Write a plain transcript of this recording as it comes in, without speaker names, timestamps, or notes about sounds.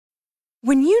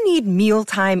When you need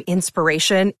mealtime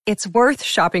inspiration, it's worth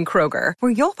shopping Kroger,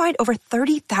 where you'll find over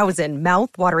 30,000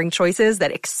 mouth-watering choices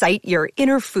that excite your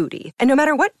inner foodie. And no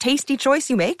matter what tasty choice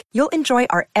you make, you'll enjoy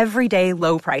our everyday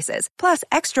low prices, plus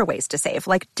extra ways to save,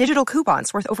 like digital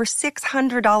coupons worth over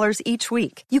 $600 each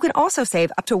week. You can also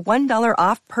save up to $1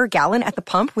 off per gallon at the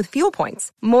pump with fuel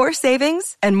points. More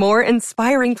savings and more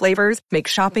inspiring flavors make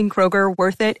shopping Kroger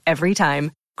worth it every time.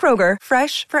 Kroger,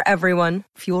 fresh for everyone.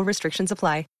 Fuel restrictions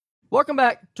apply. Welcome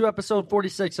back to episode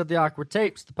 46 of The Awkward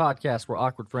Tapes, the podcast where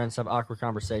awkward friends have awkward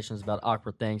conversations about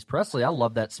awkward things. Presley, I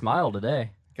love that smile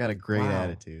today. Got a great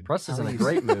attitude. Presley's in a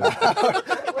great mood.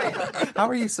 How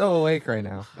are you so awake right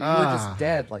now? You were just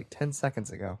dead like 10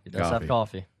 seconds ago. He does have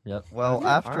coffee. Yep. Well,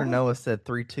 after Noah said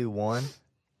 3, 2, 1, you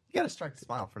got to strike the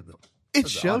smile for the.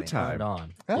 It's Turn showtime. it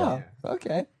on. Oh,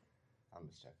 okay. I'm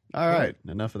just checking. All right,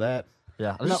 enough of that.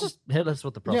 Yeah. Let's just hit us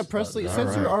with the Presley. Yeah, Presley, button. since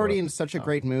All you're right. already in such a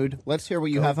great mood, let's hear what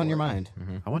you have on your mind.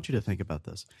 I want you to think about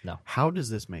this. No. How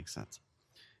does this make sense?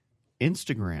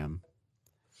 Instagram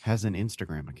has an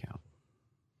Instagram account.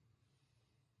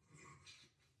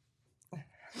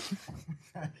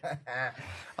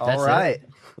 All right.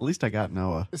 At least I got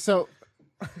Noah. So,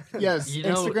 yes, You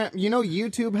know- Instagram. You know,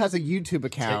 YouTube has a YouTube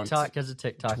account. TikTok has a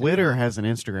TikTok. Twitter has an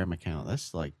Instagram account.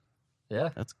 That's Yeah,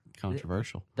 that's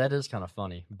controversial. that is kind of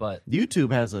funny, but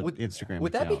YouTube has an Instagram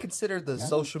Would that account. be considered the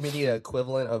social media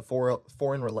equivalent of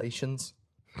foreign relations?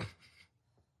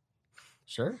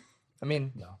 sure. I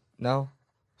mean, no.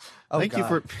 Oh, Thank you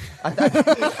God. for.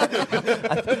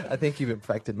 I think you've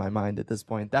infected my mind at this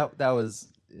point. That was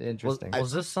interesting.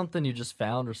 Was this something you just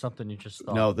found or something you just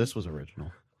thought? No, this was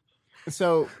original.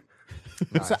 So,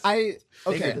 so I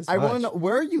Figured as I want to much. know,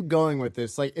 where are you going with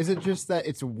this? Like, is it just that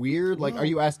it's weird? Like, are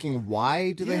you asking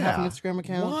why do they have an Yeah. Instagram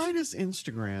account? Why does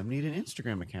Instagram need an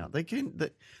Instagram account? They can.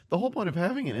 The whole point of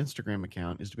having an Instagram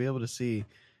account is to be able to see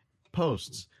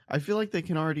posts. I feel like they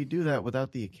can already do that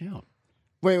without the account.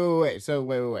 Wait.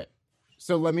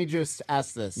 So let me just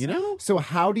ask this. You know? So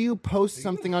how do you post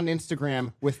something on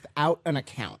Instagram without an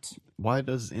account? Why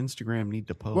does Instagram need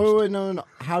to post? Wait, no.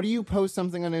 How do you post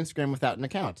something on Instagram without an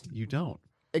account? You don't.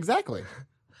 Exactly.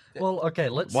 Well, okay.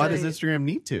 Let's. Why say, does Instagram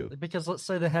need to? Because let's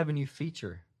say they have a new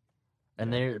feature,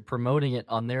 and they're promoting it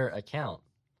on their account,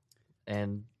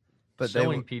 and But they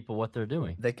showing would- people what they're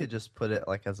doing. They could just put it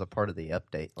like as a part of the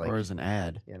update, like Or as an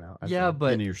ad you know. Yeah,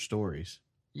 but in your stories?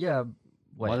 yeah.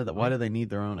 Wait, Why do they need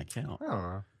their own account? I don't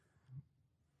know.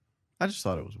 I just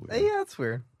thought it was weird. Yeah, it's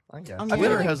weird. I guess. I mean, I feel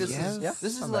Twitter like has- this is yes.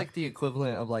 this is like the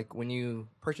equivalent of like when you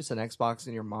purchase an Xbox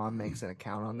and your mom makes an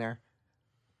account on there.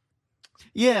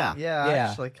 Yeah. Yeah, Yeah.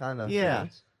 actually, kind of. Yeah.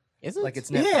 Is it? Like it's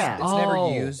never Yeah. it's never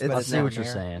Oh, used. I But it's see what down you're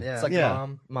there. saying. Yeah. It's like, Yeah.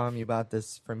 mom, you bought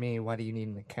this for me. Why do you need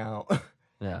an account?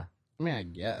 Yeah. I mean, I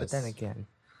guess. But then again,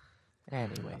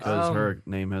 anyway. Because her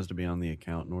name has to be on the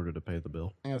account in order to pay the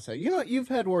bill. I gotta say, you know, you've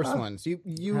had worse ones. You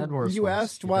Had worse you ones.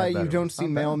 asked You've why had you better don't ones. see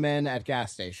mailmen at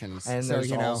gas stations. And so, there's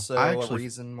you know, also I a actually-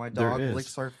 reason why there dog is.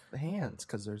 licks our hands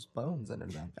because there's bones under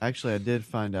them. Actually, I did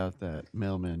find out that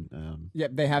mailmen. yeah,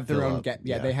 they have their fill own. up,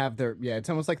 Yeah, they have their. Yeah, it's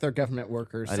almost like they're government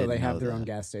workers, I so they didn't have know their own that.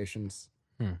 gas stations.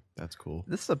 That's cool.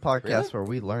 This is a podcast where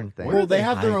we learn things. Well, are they they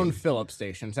have their own hiding? fill-up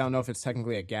stations. I don't know if it's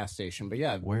technically a gas station, but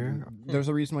yeah, Where? there's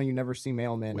a reason why you never see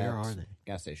mailmen Where at are they?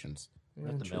 gas stations.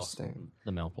 Interesting.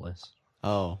 The mail place.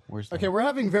 Oh, where's that? Okay, we're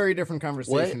having very different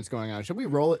conversations going on. Should we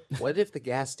roll it? What if the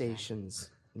gas stations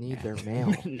need their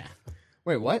mail?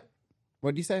 Wait, what?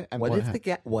 What did you say? What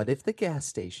if the gas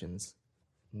stations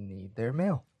need their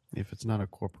mail? If it's not a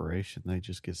corporation, they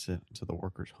just get sent to the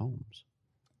workers' homes.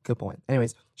 Good point.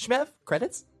 Anyways, Shmev,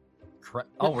 credits? We're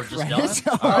just done? Credits?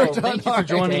 All All right, right, thank you all for right.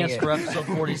 joining us Dang for episode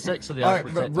 46 of the All right,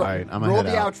 Awkward ro- Tapes. ro- All right, I'm roll head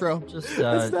the out. outro. Just,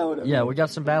 That's not what I yeah, meant. we got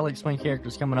some badly explained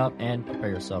characters coming up, and prepare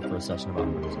yourself for a session of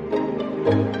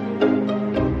awkwardness.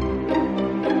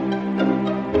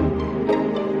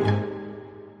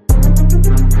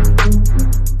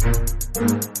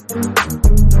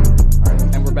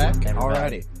 And we're back?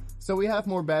 Alrighty. So we have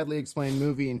more badly explained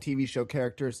movie and TV show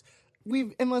characters.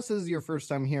 Unless this is your first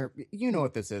time here, you know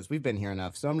what this is. We've been here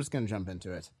enough, so I'm just going to jump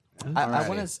into it. I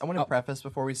want to preface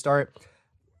before we start.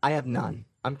 I have none.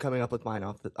 I'm coming up with mine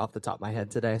off the top of my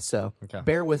head today, so Okay.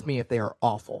 bear with me if they are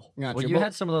awful. Gotcha. Well, you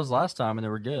had some of those last time, and they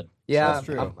were good. Yeah, That's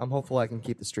true. I'm hopeful I can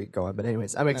keep the streak going. But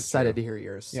anyways, I'm excited to hear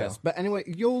yours. So. Yes, but anyway,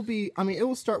 it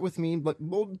will start with me, but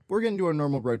we're going to do a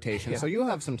normal rotation, so you'll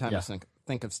have some time to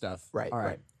think of stuff. Right, All right.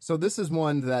 right. So this is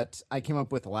one that I came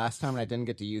up with last time, and I didn't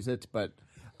get to use it, but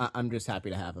I'm just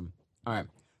happy to have him. All right.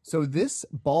 So this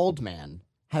bald man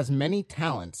has many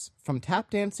talents, from tap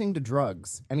dancing to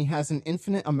drugs, and he has an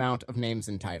infinite amount of names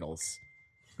and titles.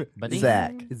 But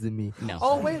Zach. Is it me? No.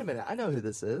 Oh, wait a minute. I know who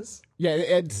this is. Yeah,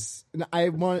 it's. I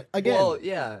want again Well,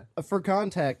 yeah. for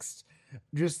context.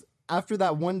 Just after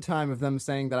that one time of them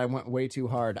saying that I went way too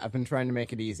hard, I've been trying to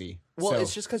make it easy. Well, So-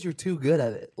 it's just because you're too good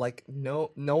at it. Like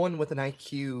no one with an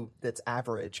IQ that's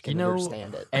average can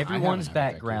understand it. everyone's I haven't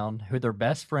had background, who their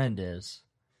best friend is.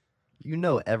 You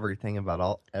know everything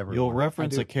about everyone. You'll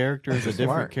reference a character as a different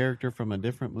Smart. character from a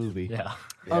different movie. Yeah.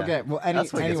 Yeah. Okay, well,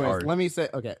 That's what gets anyways, hard. let me say.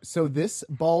 Okay, so this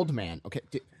bald man. Okay,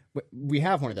 we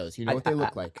have one of those. You know what they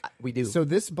look like. We do. So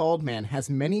this bald man has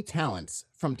many talents,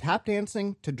 from tap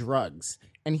dancing to drugs,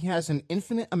 and he has an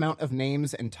infinite amount of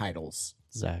names and titles.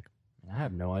 Zach. I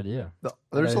have no idea.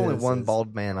 There's know who only this one is.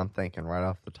 bald man I'm thinking right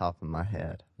off the top of my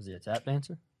head. Was he a tap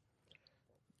dancer?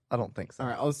 I don't think so. All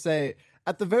right, I'll say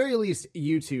at the very least,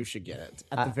 you two should get it.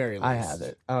 At the very least, I have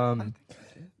it.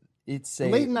 It's a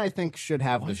Leighton, I think, should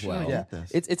have as should well. I yeah. get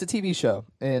this? It's a TV show,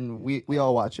 and we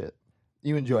all watch it.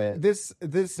 You enjoy it.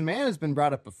 This man has been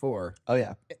brought up before. Oh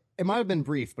yeah. It might have been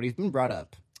brief, but he's been brought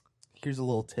up. Here's a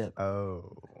little tip.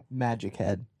 Oh. Magic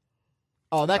Head.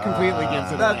 Oh, that completely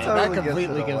gives it That away. totally That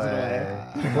completely gives it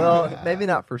away. Well, maybe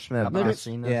not for Schmidt. I've but- never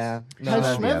seen this. Yeah. No, Has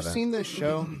no, we Schmev haven't. seen this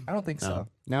show? I don't think so.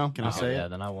 No. Can I Oh, say yeah, it?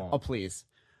 then I won't. Oh, please.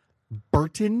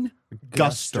 Burton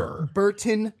Guster.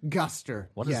 Burton Guster.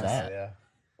 What is Yes. that?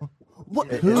 What?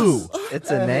 Who? It's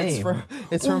a name.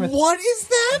 It's from. What is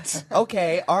that?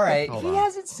 Okay. All right. Hold He on.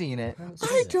 hasn't seen it.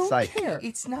 I don't Psych. care.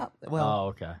 It's not. Well, Oh,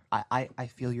 okay. I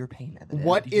feel your pain. Evan.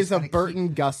 What You is just a gotta Burton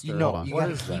keep- Guster? You know, Hold on. you What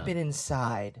gotta is keep that? it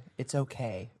inside. It's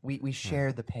okay. We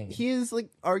share the pain. He is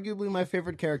like arguably my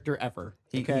favorite character ever.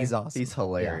 Okay? He's awesome. He's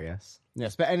hilarious.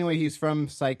 Yes, but anyway, he's from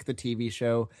Psych, the TV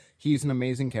show. He's an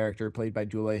amazing character played by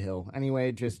Julia Hill.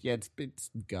 Anyway, just yeah, it's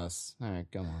Gus. All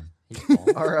right, go on.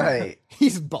 All right.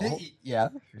 He's bald. Yeah.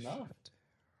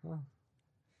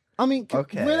 I mean,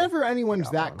 Okay. whenever anyone's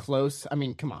Got that one. close, I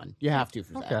mean, come on, you have to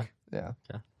for Okay. Zach. Yeah.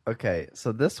 Okay,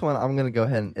 so this one I'm gonna go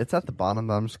ahead and it's at the bottom,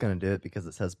 but I'm just gonna do it because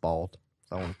it says bald.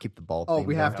 So I want to keep the bald. Oh, theme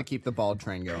we have going. to keep the bald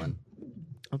train going.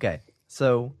 Okay,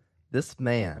 so this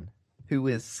man who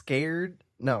is scared.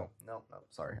 No,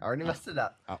 sorry, I already messed it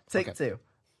up. Oh, Take okay. two.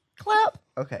 Clap.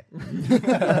 Okay.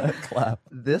 Clap.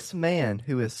 This man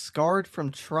who is scarred from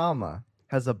trauma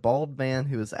has a bald man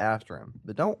who is after him.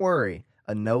 But don't worry,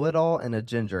 a know-it-all and a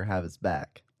ginger have his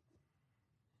back.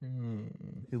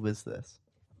 Who is this?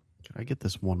 Can I get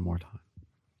this one more time?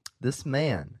 This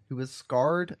man who is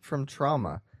scarred from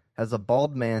trauma has a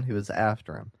bald man who is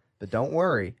after him. But don't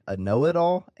worry, a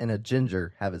know-it-all and a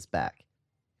ginger have his back.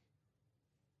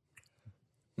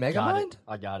 Got Megamind? it.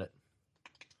 I got it.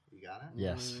 You got it?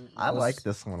 Yes. I like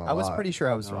this one a lot. I was pretty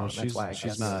sure I was No, wrong. That's why I she's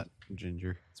guessed. not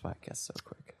ginger. That's why I guessed so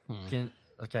quick.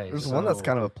 Okay. There's so one that's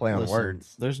kind of a play on Listen,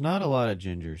 words. There's not a lot of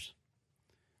gingers.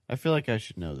 I feel like I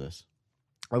should know this.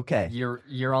 Okay.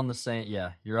 You're on the same.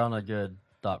 Yeah, you're on a good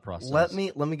thought process. Let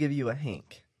me give you a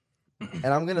hint. And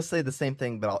I'm gonna say the same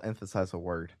thing, but I'll emphasize a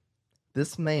word.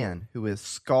 This man who is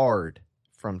scarred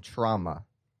from trauma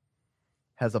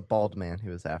has a bald man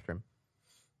who is after him.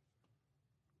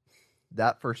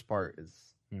 That first part is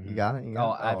you got it? You got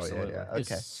Oh, it? absolutely. Yeah.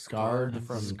 It's Okay. scarred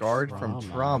from Scarred from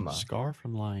trauma. Scar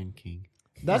from Lion King.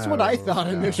 That's what I No, thought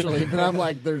no. initially, but I'm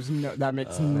like, that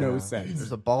makes no sense.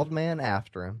 There's a bald man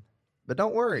after him. But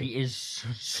don't worry. He is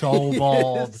so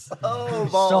bald. So So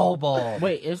bald. bald.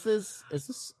 Wait, is this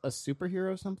a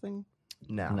superhero or something?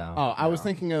 No. No. Oh, I was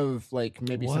thinking of like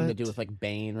maybe something to do What? with like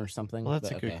Bane or something. Well, that's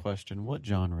but a good okay. question. What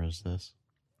genre is this?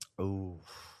 Oh.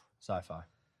 Sci-fi.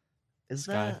 Is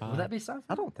Sci-fi. that? Would that be sci-fi?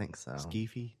 I don't think so.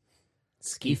 Skeefy?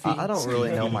 Skeefy. I don't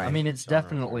really know my. I mean, it's genre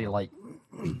definitely very like,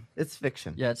 well. It's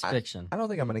fiction. yeah, it's fiction. I don't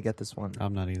think I'm gonna get this one.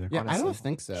 I'm not either. Yeah, I don't honestly.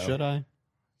 think so. Should I?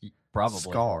 Probably.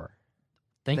 Scar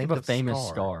Think of a of famous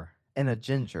Scar. scar. and a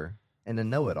ginger and a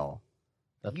know-it-all.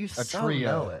 A So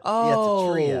trio. know it.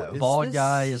 Oh, yeah, it's a trio. is Bald this-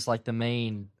 guy is like the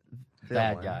main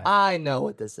bad Villain. guy. I know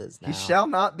what this is now. He shall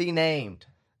not be named.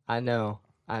 I know.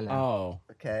 Oh,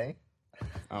 Okay,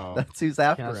 oh, that's who's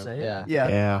after Can I him. say it? Yeah. Yeah.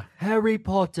 Yeah. Harry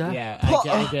Potter. yeah,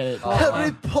 I get it.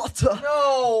 Harry Potter.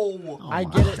 No. I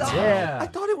get it. Yeah. I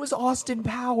thought it was Austin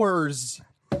Powers.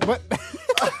 What?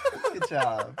 Good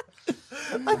job.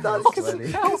 I thought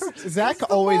it was Zach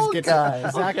always bald gets guy.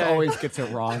 it. Zach always gets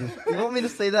it wrong. You want me to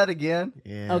say that again?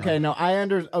 Yeah. Okay, no,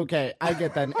 Okay, I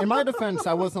get that. In my defense,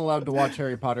 I wasn't allowed to watch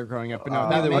Harry Potter growing up, but no, that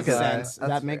neither makes was I. sense. That's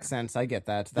That makes sense. I get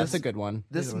that. That's a good one.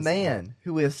 This man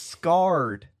who is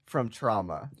scarred from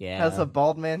trauma Yeah. has a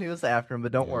bald man who is after him,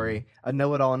 but don't worry, a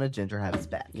know-it-all and a ginger have his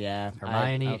back. Yeah,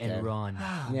 Hermione okay. and Ron.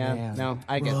 Yeah, man. no,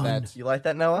 I get that. You like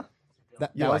that, Noah?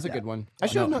 That You was like a good that. one. I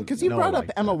should have known because you no, brought I up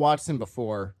like Emma that. Watson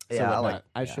before. So Yeah, I whatnot. like-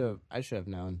 I yeah. should have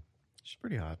known. She's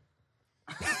pretty hot.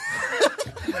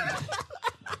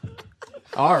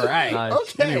 All right. Nice.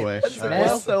 Okay. Anyway,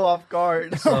 We're so off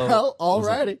guard. Well, was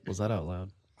alrighty. was that out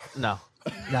loud? No.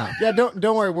 Yeah, don't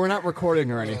worry. We're not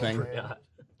recording or anything. I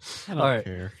don't Alright.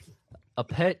 care. A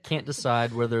pet can't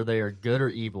decide whether they are good or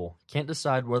evil, can't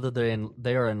decide whether they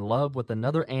are in love with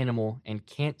another animal, and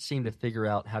can't seem to figure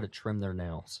out how to trim their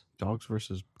nails. Dogs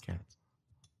versus cats.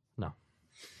 No.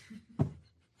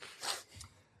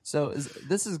 So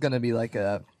this is going to be like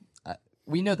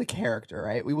we know the character,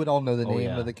 right? We would all know the Oh, name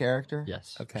yeah. of the character.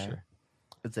 Yes. for Okay. Sure.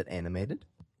 Is it animated?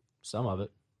 Some of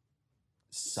it.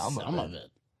 Some of it.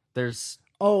 There's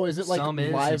Oh, is it like Some is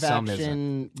and live some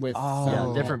action with Oh. yeah,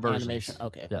 some different versions. animation?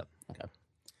 Okay. Yep. Okay.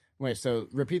 Wait, so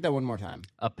repeat that one more time.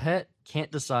 A pet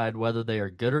can't decide whether they are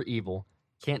good or evil,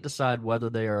 can't decide whether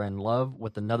they are in love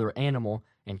with another animal,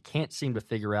 and can't seem to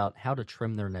figure out how to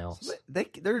trim their nails.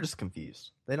 They're just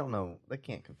confused. They don't know. They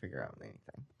can't figure out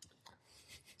anything.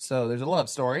 So there's a love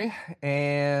story,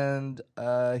 and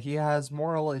he has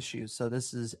moral issues. So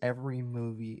this is every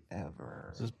movie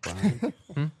ever. Is this Brian?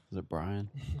 Is it Brian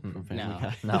from Family No.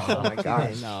 Guy? No. Oh my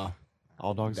gosh. No.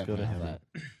 All dogs go to Definitely heaven.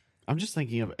 not I'm just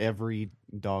thinking of every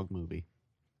dog movie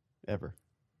ever.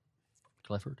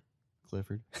 Clifford.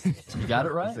 Clifford. You got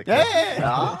it right?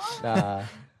 Nah.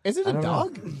 Is it I a don't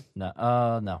know.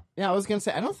 dog? No. Yeah, I was gonna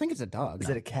say I don't think it's a dog. Is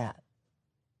it a cat?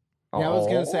 Yeah, I was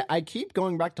gonna Oh. say I keep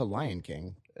going back to Lion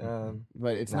King,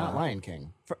 but it's not Nah. Lion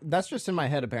King. That's just in my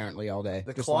head apparently all day.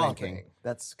 The just claw Lion thing. King.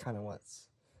 That's kind of what's.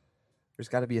 There's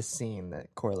got to be a scene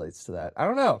that correlates to that. I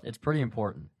don't know. It's pretty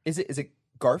important. Is it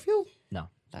Garfield? No.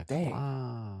 Dang.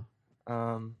 Ah.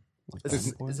 Like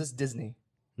Is that. this Disney?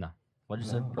 What'd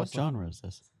you say? What Presley? genre is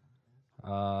this?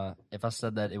 If I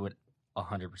said that, it would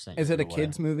 100%. Is it a give away.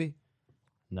 kids movie?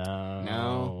 No.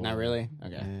 No, not really.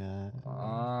 Okay.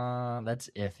 Yeah. That's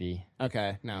iffy.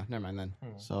 Okay, no, never mind then.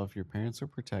 So if your parents are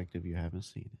protective, you haven't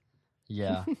seen it.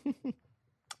 Yeah.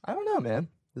 I don't know, man.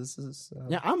 This is.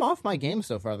 Yeah, I'm off my game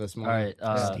so far this All morning.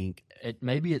 right. Stink.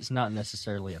 Maybe it's not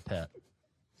necessarily a pet.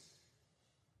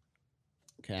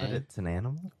 But Okay, it's an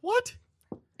animal. What?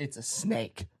 It's a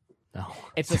snake. No.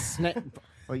 it's a snake.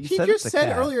 Well, you He said just it's a said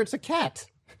cat. earlier it's a cat,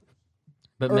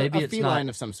 But or maybe a it's feline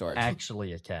not of some sort.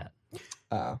 actually a cat.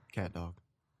 Cat dog.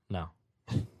 No.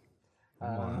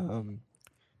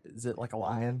 Is it like a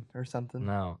lion or something?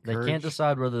 No. They Courage. can't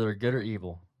decide whether they're good or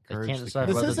evil. They Courage can't the decide cat.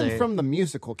 This whether isn't they from the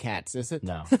musical Cats, is it?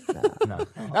 No. No.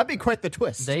 That'd be quite the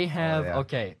twist. They have yeah.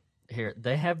 okay, here.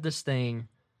 They have this thing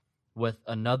with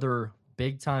another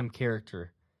big time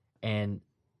character, and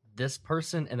this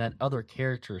person and that other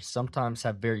character sometimes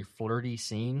have very flirty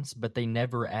scenes, but they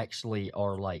never actually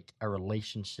are like a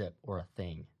relationship or a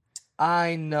thing.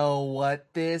 I know what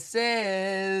this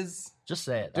is. Just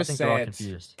say it. Just I think say they're all it.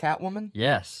 confused. Catwoman.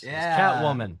 Yes. Yeah. It's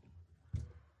Catwoman.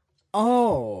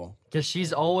 Oh, Because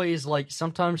she's always like,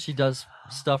 sometimes she does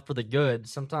stuff for the good,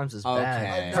 sometimes it's bad.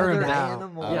 Okay. Her and, Another Bat-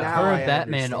 animal. yeah, Now her I and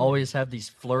Batman understand. always have these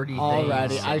flirty alrighty.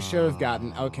 things. I should have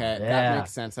gotten. Okay, Yeah. that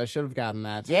makes sense. I should have gotten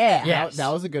that. Yeah. Yes. that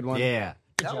was a good one. Yeah.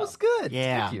 That was good.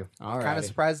 Yeah. Thank you. All Kind of right.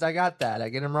 surprised I got that. I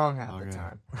get him wrong half Okay. the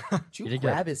time. Did you, You did good.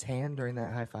 grab his hand during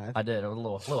that high five? I did. A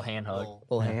little hand hug.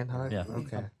 Little hand hug? Yeah.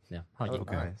 Okay. Yeah. Hug you.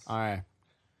 Okay. Nice. All right.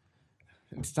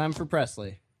 It's time for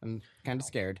Presley. I'm kind of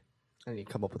scared. I need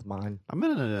to come up with mine. I'm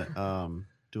gonna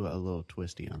do a little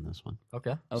twisty on this one.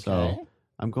 Okay. Okay. So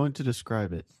I'm going to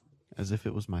describe it as if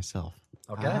it was myself.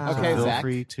 Okay. Ah. So Okay, feel Zach.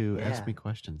 free to Yeah. ask me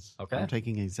questions. Okay. I'm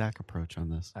taking a Zach approach on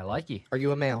this. I like you. Are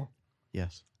you a male?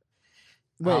 Yes.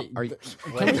 Wait, are you?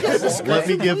 can we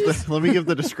get this? Let me give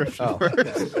the description Oh.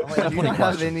 first. You don't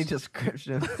have any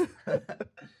description.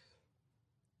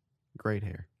 Great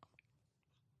hair.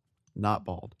 Not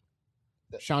bald.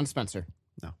 Sean Spencer.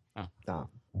 No.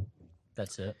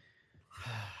 That's it.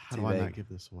 How Too do I vague. not give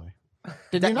this away?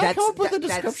 Did you not come up with a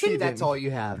description? That's all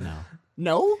you have. No.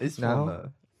 No. It's No. fun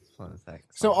though. It's fun as heck.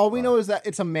 So all we know is that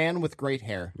it's a man with great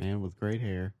hair. Man with great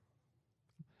hair.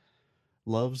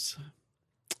 Loves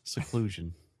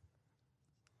seclusion.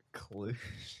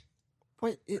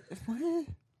 Wait, what?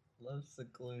 Love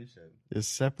seclusion. Is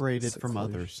separated from Seclusion.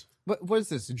 others. What is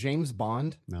this? James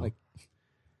Bond? No. Like,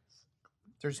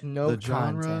 There's no The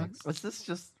genre- context. Was this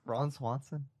just Ron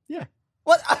Swanson?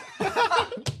 What?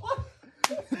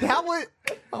 That was.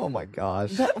 Oh my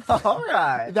gosh. All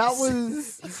right. that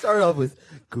was. It started off with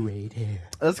great hair.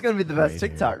 That's gonna be the best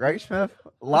Great TikTok, right, Schmiff?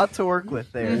 A lot to work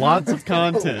with there. Lots of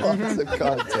content. Lots of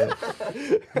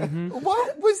content.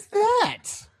 What was that?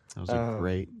 That was a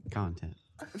great content.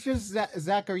 Just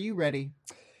Zach, are you ready?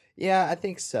 Yeah, I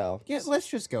think so. Yeah, let's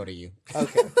just go to you.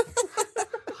 Okay.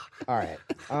 All right.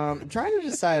 I'm trying to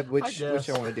decide which I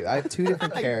want to do. I have two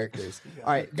different characters.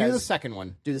 All right, Do guys, the second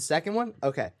one. do the second one.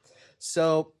 Okay.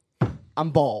 So I'm I'm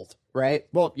bald, right?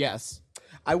 Well, yes.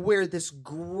 I wear this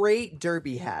great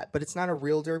derby hat, but it's not a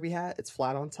real derby hat. It's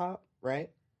flat on top, right?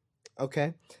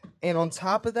 Okay. And on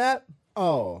top of that,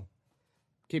 Oh,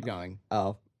 keep going.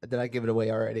 oh, did I give it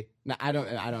away already? No, I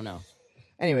don't know.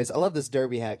 Anyways, I love this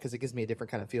derby hat because it gives me a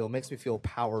different kind of feel. It makes me feel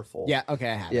powerful. Yeah. Okay.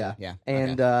 I have. Yeah. It. Yeah.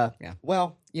 And okay. Yeah.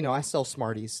 well, I sell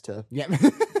Smarties to Yep.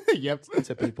 Yep.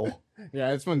 people.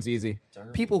 Yeah. This one's easy.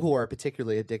 People who are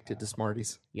particularly addicted to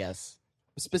Smarties. Yes.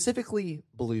 Specifically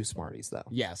blue Smarties though.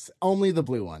 Yes. Only the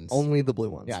blue ones. Only the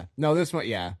blue ones. Yeah. No, this one.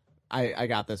 Yeah. I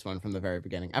got this one from the very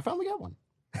beginning. I finally got one.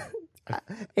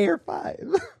 Air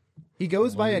 5. He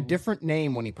goes by a different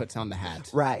name when he puts on the hat.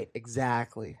 Right,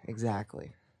 exactly. Is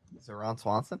it Ron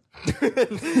Swanson?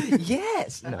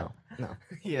 Yes. No.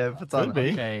 Yeah, if it's on.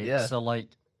 Okay, Yeah. so like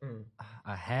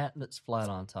a hat that's flat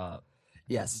on top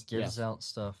Yes. gives out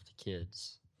stuff to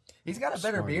kids. He's got a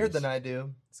better beard than I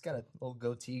do. He's got a little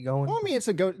goatee going. Well, I mean, it's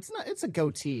a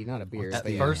goatee, not a beard. At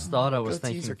but yeah. first thought I was Goatees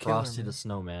thinking are killer, Frosty man. the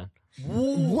Snowman.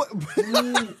 What?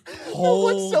 What's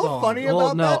Hold so on. funny Well,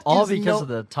 about no, that? all is because of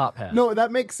the top hat. No,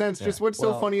 that makes sense. Just what's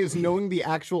so Well- funny is knowing the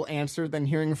actual answer than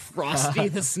hearing Frosty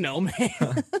the Snowman.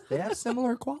 They have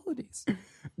similar qualities.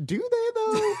 Do they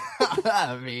though?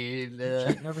 I mean,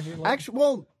 Never hear like Actually,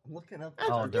 well, Looking up.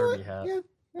 oh, derby hat. yeah.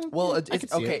 well, I it's could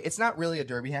see okay. it. It's not really a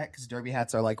derby hat because derby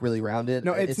hats are like really rounded.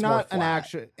 No, it's more not an flat.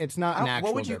 actual. It's not an actual.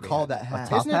 What would you derby call hat. that hat?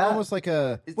 top Isn't it hat? almost like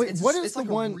a? It's, Wait, it's what just- is it's the like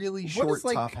one? a really what short is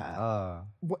like? top hat?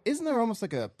 Isn't there almost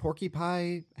like a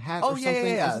porcupine hat? Oh or yeah, something?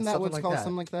 yeah, yeah. Isn't that something what's like called? that.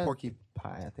 Something like that. Porcupine,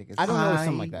 I think. It's I don't know,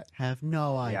 something like that. Have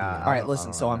no idea. Yeah. All right,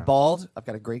 listen. So I'm bald. I've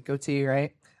got a great goatee,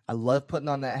 right? I love putting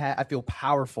on that hat. I feel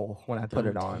powerful when I put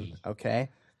it on. Okay.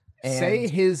 And Say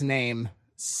his name.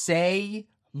 say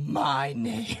my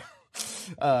name.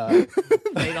 They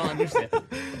don't understand.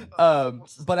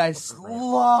 But I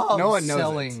love No one knows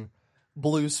selling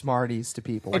blue Smarties to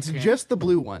people. It's just the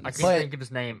blue ones. I can't But- think of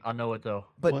his name. I know it though.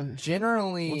 but What-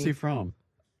 generally, What's he from?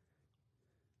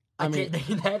 I, mean- can't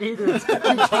think of that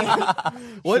either.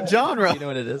 What genre? you know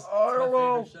what it is. I don't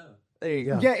know. There you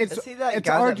go. Yeah, it's Is he that it's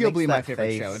guy that makes arguably my that favorite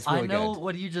face? show. It's I really know good.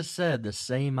 what you just said. The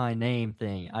 "say my name"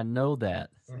 thing. I know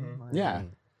that. Yeah,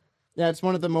 yeah, it's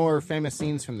one of the more famous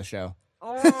scenes from the show.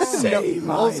 Say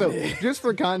my Also, name. just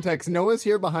for context, Noah's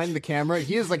here behind the camera.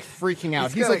 He is like freaking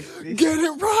out. He's gotta- like, "Get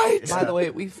it right!" By the way,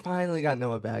 we finally got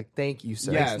Noah back. Thank you,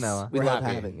 sir. Yes, Noah. We we're love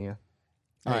happy. having you.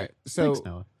 All right, so Thanks,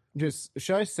 Noah. just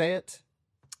should I say it?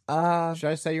 Should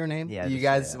I say your name? Yeah. You just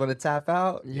guys say it. want to tap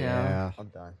out? Yeah. I'm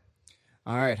done.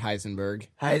 All right, Heisenberg.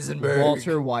 Heisenberg.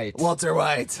 Walter White. Walter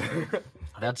White.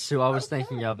 That's who I was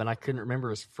thinking of, and I couldn't remember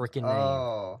his freaking name.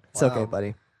 Oh, It's okay,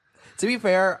 buddy. To be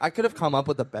fair, I could have come up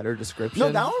with a better description.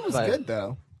 No, that one was but- good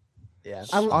though. Yeah,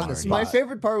 I- on the spot. My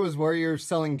favorite part was where you're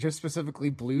selling just specifically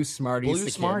blue Smarties. Blue to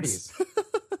kids. Smarties.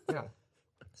 yeah.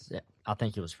 Yeah, I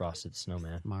think it was Frosty the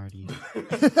Snowman. Marty.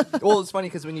 Well, it's funny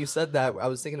because when you said that, I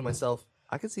was thinking to myself,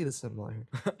 I could see the similarity.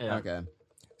 Yeah. Okay,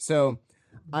 so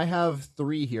I have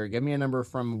 3 here. Give me a number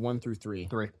from 1 through 3.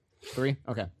 3. 3?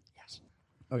 Okay. Yes.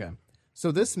 Okay.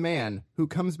 So this man, who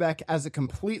comes back as a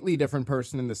completely different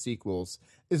person in the sequels,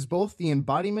 is both the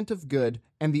embodiment of good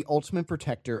and the ultimate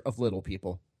protector of little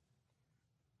people.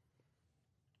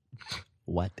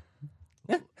 What?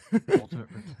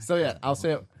 So yeah, I'll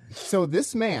say it. So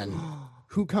this man,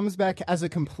 who comes back as a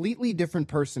completely different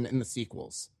person in the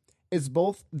sequels, is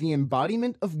both the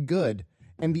embodiment of good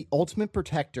and the ultimate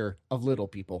protector of little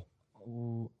people.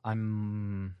 Ooh,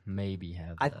 maybe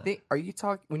have. I that. think, are you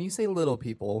talking, when you say little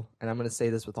people, and I'm going to say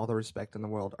this with all the respect in the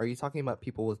world, are you talking about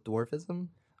people with dwarfism?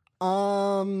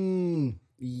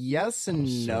 Yes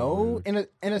and no. In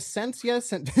a sense,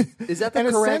 yes. And Is that the in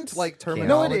a correct, sense- like, No, it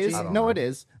terminology? is. I don't No, know. it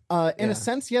is. In Yeah. a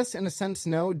sense, yes. In a sense,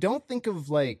 no. Don't think of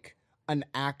like an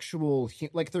actual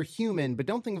like they're human, but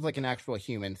don't think of like an actual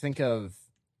human. Think of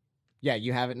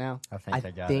you have it now. I think I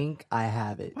I got think I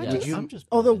have it. Yeah. Did you? I'm just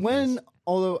Although bad at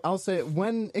I'll say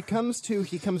when it comes to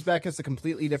he comes back as a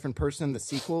completely different person in the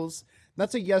sequels,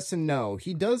 that's a yes and no.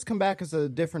 He does come back as a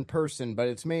different person, but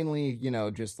it's mainly,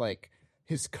 just like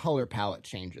his color palette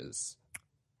changes. it.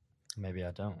 Maybe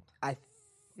I don't. I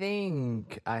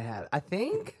think I have. I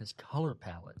think. His color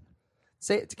palette.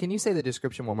 Can you say the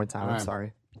description one more time? I'm Alright.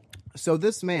 sorry. So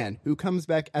this man, who comes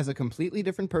back as a completely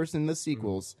different person in the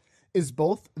sequels, is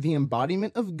both the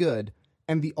embodiment of good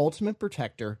and the ultimate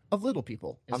protector of little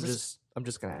people. Is this- I'm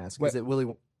just gonna ask. Wait. Is it Willy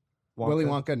Wonka? Willy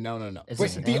Wonka? No. Is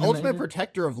Wait, this the ultimate animated?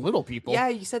 protector of little people? Yeah,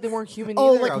 you said they weren't human.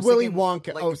 Oh, either. I like was Willy thinking,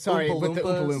 Wonka. like, Oh, sorry, Oompa with the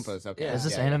Oompa Loompas. Loompas. Okay. Yeah. Is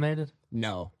this yeah. animated?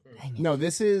 No. Dang it. No,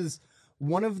 this is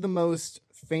one of the most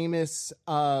famous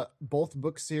both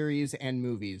book series and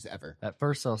movies ever. At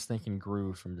first, I was thinking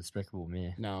Gru from Despicable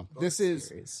Me. No, Book this is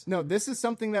series. this is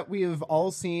something that we have all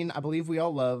seen. I believe we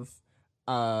all love.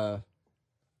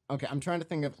 Okay, I'm trying to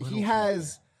think of. He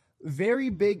has very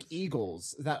big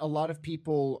eagles that a lot of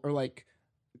people are like.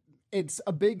 It's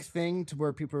a big thing to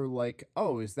where people are like,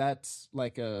 "Oh, is that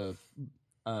like a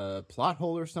plot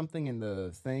hole or something in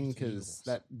the thing?" Because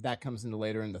that comes into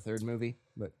later in the third movie.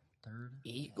 But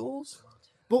Eagles?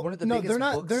 well, One of the no, biggest they're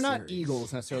not. book They're not series.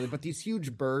 eagles necessarily, but these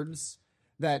huge birds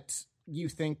that you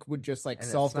think would just like And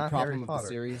it's solve the not Harry problem of the Potter.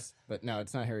 series. But no,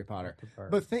 it's not Harry Potter. bird.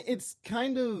 But it's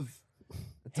kind of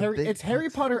It's a Harry. big It's Harry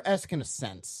concept. Potter-esque in a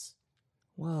sense.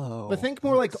 Whoa. But think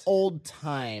more like old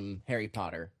time Harry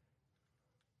Potter.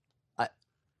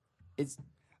 It's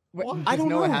Wait, What? does I don't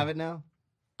Noah know. have it now?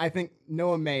 I think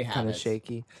Noah may have kind it. of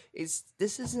shaky. This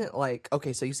isn't like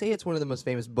okay. So you say it's one of the most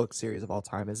famous book series of all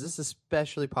time. Is this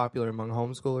especially popular among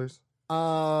homeschoolers?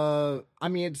 I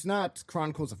mean, it's not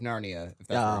Chronicles of Narnia. If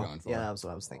that's what we're going for. yeah, that was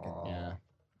what I was thinking. Yeah.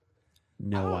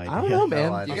 No I idea. don't know,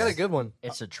 man. No You idea. got a good one.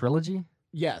 It's a trilogy?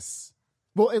 Yes.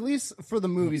 Well, at least for the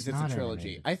movies, It's it's, not a trilogy.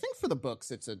 animated. I think for the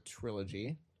books, it's a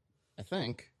trilogy. I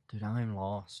think. Dude, I'm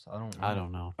lost. I don't know. I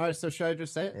don't know. All right. So should I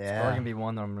just say it? It's Yeah. probably going to be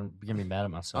one that I'm going to be mad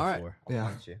at myself All right. for. Yeah.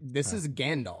 Aren't you? This is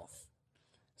Gandalf.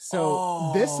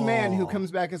 So this man who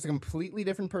comes back as a completely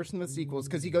different person in the sequels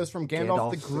because he goes from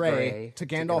Gandalf, the Gray to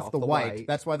Gandalf the White.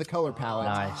 That's why the color palette.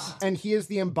 Nice. And he is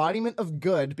the embodiment of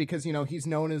good because he's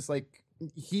known as like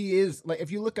he is like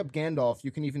if you look up Gandalf, you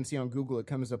can even see on Google it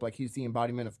comes up like he's the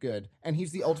embodiment of good and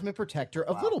he's the ultimate protector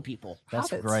of little people.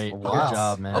 That's Hobbits. great. Wow. Good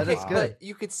job, man. That Okay, is good. but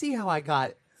you could see how I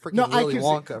got freaking No, Willy I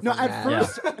Wonka. can. No, from at that.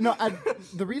 first, no.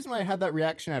 The reason why I had that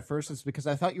reaction at first is because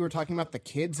I thought you were talking about the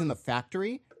kids in the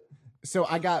factory. So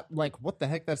I got like, what the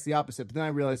heck? That's the opposite. But then I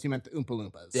realized you meant the Oompa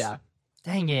Loompas. Yeah.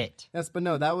 Dang it. Yes, but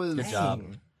no, that was. Good job.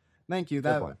 Dang. Thank you. Good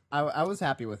That one. I was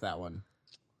happy with that one.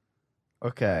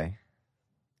 Okay.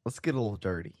 Let's get a little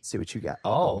dirty. See what you got.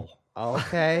 Oh.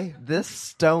 Okay. This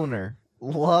stoner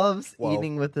loves Whoa.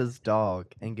 eating with his dog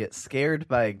and gets scared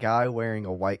by a guy wearing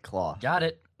a white cloth. Got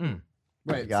it.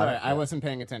 Wait, got sorry, it? I wasn't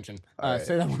paying attention. All right.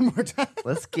 Say that one more time.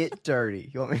 Let's get dirty.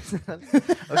 You want me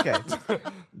to? Okay.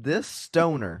 This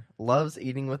stoner loves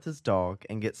eating with his dog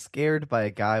and gets scared by a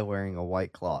guy wearing a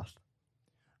white cloth.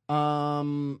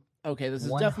 Okay, this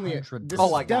is definitely 100%. this Oh,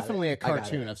 is I got definitely it. a I got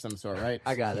cartoon it. of some sort, right?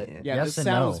 I got it. Yeah, Yes this and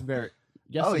sounds no. very.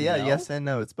 Yes Oh and yeah, no? yes and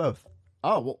no. It's both.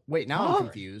 Oh well, wait. Now I'm Huh?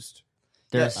 confused.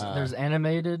 There's Yeah. there's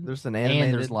animated, There's an and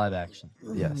animated. there's live action.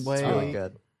 Yes. It's Wait. really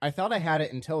good. I thought I had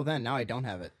it until then. Now I don't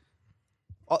have it.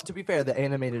 Oh, to be fair, the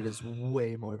animated is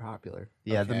way more popular.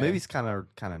 Yeah, the Okay. movie's kind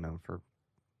of known for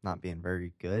not being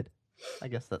very good. I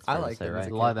guess that's I fair to like say, them as right? a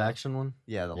The live action one.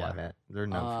 Yeah, the Yeah. live act. They're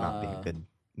known for not being good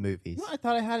movies. No, I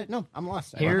thought I had it. No, I'm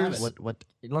lost. I don't have Here's it. What?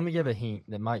 Let me give a hint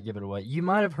that might give it away. You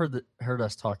might have heard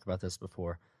us talk about this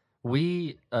before.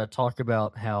 We talk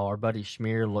about how our buddy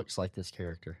Schmear looks like this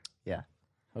character.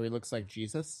 Oh, he looks like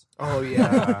Jesus. Oh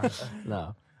yeah.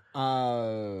 No,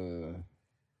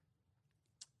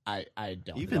 I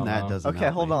don't. Even No, that no. doesn't. Okay,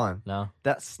 help hold me. on. no.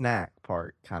 That snack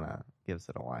part kind of gives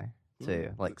it away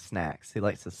too. Like snacks, he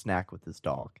likes to snack with his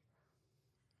dog.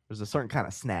 There's a certain kind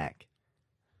of snack.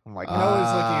 I'm like, Noah's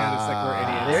looking at us like we're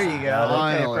idiots. there you go. Okay,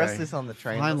 Finally. Presley's on the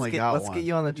train. Finally got let's one. get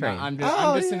you on the No, train. I'm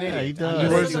just an yeah, idiot. he I'm does.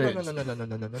 just Where's an it?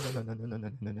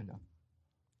 idiot. No.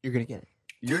 You're gonna get it.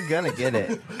 You're gonna get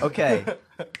it. Okay.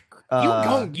 You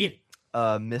gonna get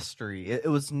it. Mystery. It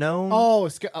was known. Oh,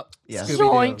 yeah. Scooby-Doo.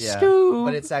 Zoink, Yeah. Scoob.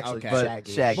 But it's actually Okay. But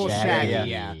Shaggy. Shaggy. Well, Shaggy, Shaggy,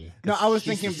 yeah. yeah. No, I was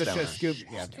He's thinking of the the show stoner. Scoop.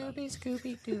 Yeah.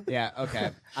 Scooby Doo. Yeah.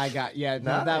 Okay. I got. Yeah.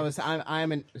 No, No. that was.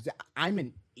 I'm an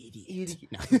idiot.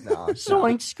 No. No,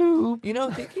 Zoink, Scoob. You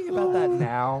know, thinking about that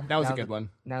now. That was now a good one.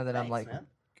 Now that I'm like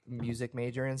music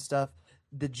major and stuff,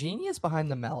 the genius behind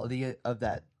the melody of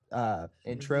that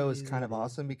intro is kind of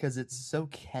awesome because it's so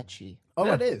catchy. Oh,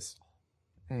 Yeah. it is.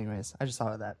 Anyways, I just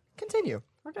thought of that. Continue.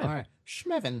 All right.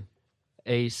 Schmevin.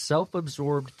 A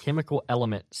self-absorbed chemical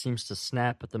element seems to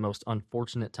snap at the most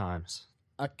unfortunate times.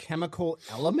 A chemical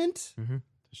element. Does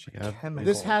she have- Chemical.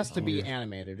 This has to Oh, be yeah.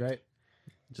 animated, right?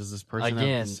 Does this person have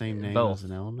Again, the same name both. as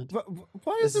an element?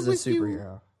 Why This is is it a with you?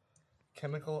 superhero.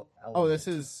 Chemical element. Oh, this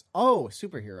is. Oh,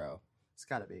 superhero. It's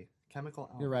got to be chemical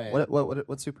element. You're right.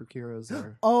 What superheroes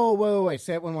are? Oh, wait.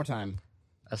 Say it one more time.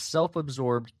 A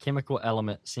self-absorbed chemical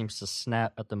element seems to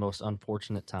snap at the most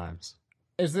unfortunate times.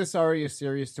 Is this already a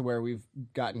series to where we've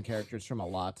gotten characters from a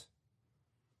lot?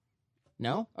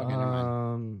 No. Okay, never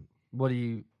mind. What do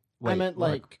you? I wait, meant what?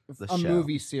 like The a show.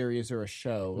 movie series or a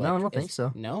show. No, I Like, don't think is-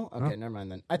 so. No. Okay, never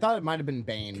mind then. I thought it might have been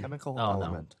Bane. Chemical Oh, no.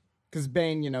 element. Because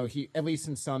Bane, he at least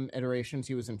in some iterations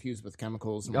he was infused with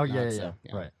chemicals. And Oh whatnot, yeah, so,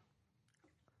 right.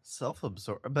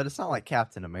 Self-absorbed, but it's not like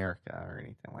Captain America or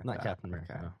anything like Not that. Captain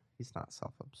America, no. He's not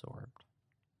self-absorbed.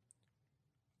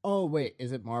 Oh wait,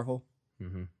 is it Marvel?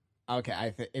 Mm-hmm.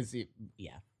 Okay, is he?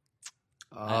 Yeah.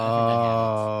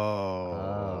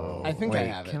 Oh. I think I Wait,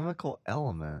 have it. chemical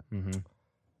element. Mm-hmm.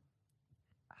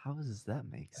 How does that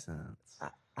make sense?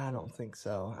 I don't think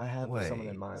so. I have someone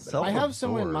in mind. But Self- I have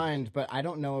someone in Self-absorbed. mind, but I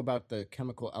don't know about the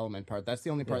chemical element part. That's the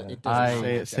only part Yeah. it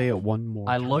doesn't. Say it one more.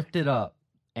 I time. looked it up,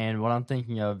 and what I'm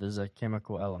thinking of is a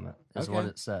chemical element. Is what Okay.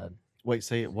 it said. Wait,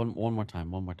 say it one more time.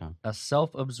 One more time. A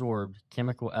self-absorbed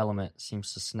chemical element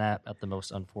seems to snap at the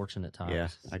most unfortunate times. Yeah,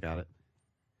 I got it.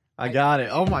 I got it.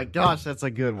 Oh my gosh, that's a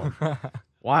good one.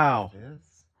 Wow. Yes.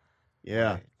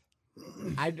 Yeah.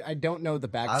 I don't know the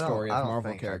backstory I of don't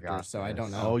Marvel think I got characters, so I don't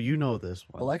this. know. Oh, you know this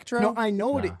one. Electro? No, I know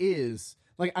what Nah. it is.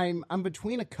 Like I'm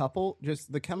between a couple.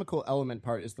 Just the chemical element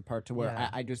part is the part to where Yeah.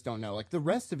 I just don't know. Like the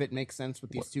rest of it makes sense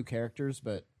with these two characters,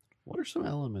 but What are some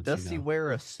elements? Does you he know?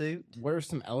 wear a suit? what are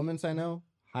some elements I know?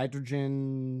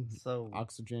 Hydrogen, So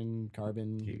oxygen,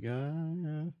 carbon. You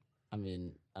got- I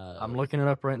mean, I'm looking it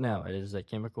up right now. It is a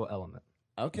chemical element.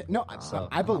 okay. No, So-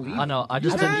 I believe. I know. I you.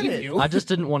 just I believe didn't. you. I just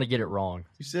didn't want to get it wrong.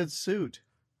 You said suit.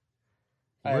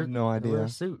 I have no Wear idea. a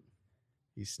suit.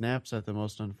 He snaps at the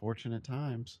most unfortunate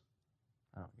times.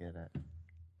 I don't get it.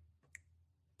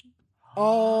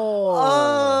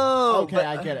 Oh. Okay, but-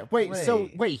 I get it. Wait, so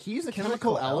he's a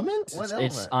chemical element? What It's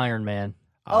element? Iron Man.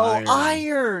 Oh,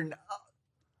 iron!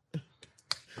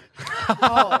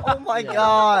 Oh my Yeah.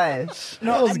 gosh!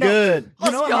 That was good.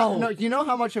 You know, Let's how, go. no, you know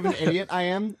how much of an idiot I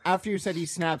am? After you said he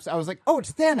snaps, I was like, oh,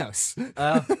 it's Thanos.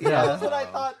 Yeah, that's what I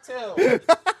thought too.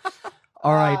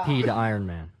 R.I.P. to Iron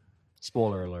Man.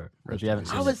 Spoiler alert. If you haven't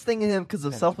seen I was thinking him because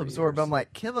of Been 3 self-absorbed. years. I'm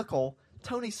like, chemical.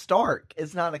 Tony Stark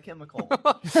is not a chemical.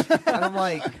 And I'm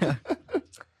like,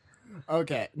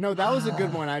 Okay. No, that was a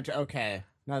good one. Okay.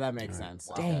 No, that makes sense.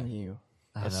 Damn you.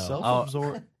 I A know.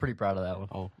 self-absorbed. Pretty proud of that one.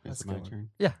 Oh, it's That's a my good one. turn.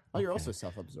 Yeah. Oh, you're Okay. also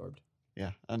self-absorbed.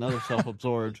 Yeah, another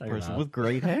self-absorbed No, you're person not. with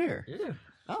great hair. You.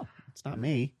 It's not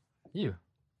me. You.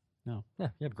 No. Yeah,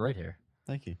 you have great hair.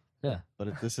 Thank you. Yeah.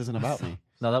 But this isn't about me.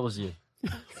 No, that was you.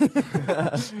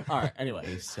 All right. Anyway.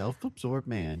 A self-absorbed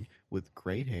man with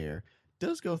great hair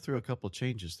does go through a couple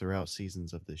changes throughout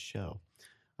seasons of this show.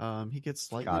 He gets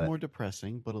Got slightly it. more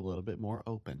depressing, but a little bit more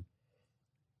open.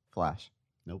 Flash.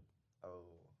 Nope. Oh.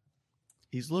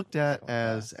 He's looked at So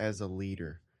as fast. a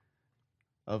leader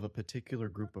of a particular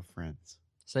group of friends.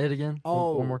 Say it again.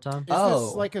 Oh. One more time. Is this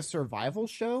Oh. like a survival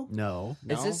show? No,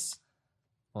 No? Is this?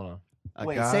 Hold on. a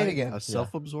Wait, guy, say it again. A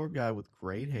self-absorbed guy with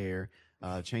great hair,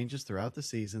 changes throughout the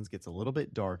seasons, gets a little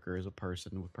bit darker as a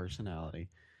person with personality,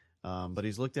 but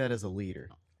he's looked at as a leader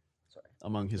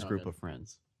among his group Noted. of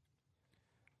friends.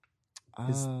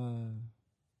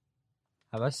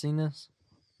 Have I seen this?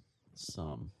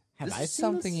 Some. Have This I is seen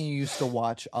something this? you used to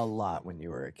watch a lot when you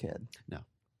were a kid. No.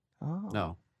 Oh.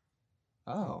 No,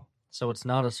 Oh. So it's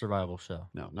not a survival show.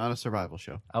 no, not a survival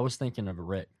show. I was thinking of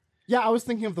Rick. Yeah, I was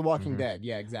thinking of The Walking Mhm. Dead.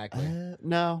 Yeah, exactly.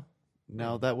 No,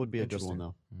 that would be a good one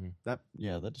Interesting. though.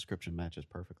 Mhm. That description matches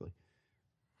perfectly.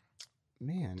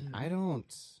 Man, I don't.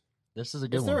 This is a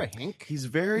good Is there one. a Hank? He's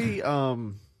very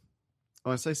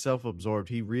when I say self-absorbed,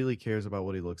 he really cares about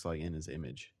what he looks like in his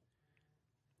image.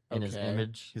 In his Okay.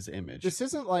 image. His image. This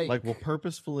isn't like will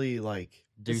purposefully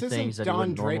Do this things isn't that he Don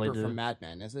wouldn't normally Draper do. from Mad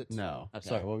Men, is it? no. Okay.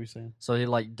 Sorry, what were you saying? So he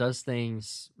does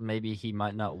things maybe he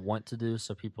might not want to do,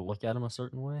 so people look at him a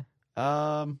certain way.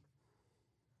 Nah,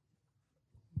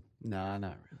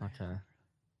 not really. Okay.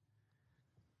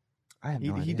 I have He,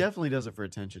 no he idea. definitely does it for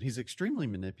attention. He's extremely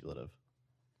manipulative.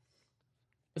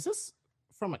 Is this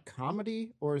from a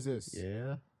comedy or is this?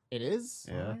 Yeah. It is.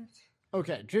 Yeah.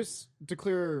 Okay, just to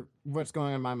clear what's going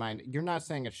on in my mind, you're not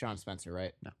saying it's Sean Spencer,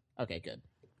 right? No. Okay, good.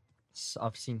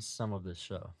 I've seen some of this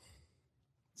show.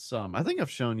 Some. I think I've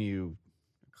shown you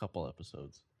a couple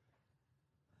episodes.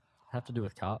 Have to do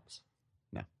with cops.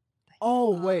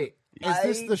 Oh wait, is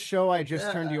this I- the show I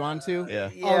just turned you on to? Yeah.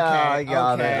 Yeah, Okay, I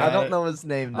got okay. it. I don't know his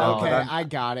name though. Okay, but I'm- I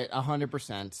got it.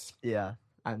 100%. yeah.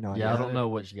 I have no idea. Yeah, I don't know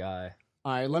which guy.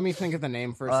 All right, let me think of the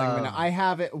name for a second. I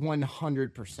have it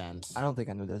 100%. I don't think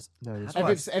I know this. No, this. That's If why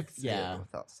I it's- if- said it yeah.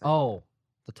 without saying Oh,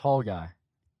 the tall guy.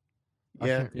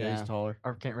 Yeah, can't- yeah, yeah. he's taller.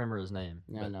 I can't remember his name.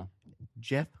 Yeah, but- no.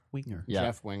 Jeff Winger. Yeah.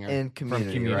 Jeff Winger. it. In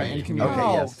Community, Community. right? In Community. Okay,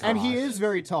 Oh, yes. and he is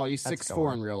very tall. He's That's 6'4"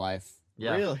 going. in real life.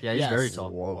 Yeah, Really? yeah, he's Yes. very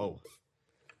tall. Whoa.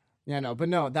 Yeah, no, but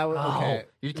no, that was okay.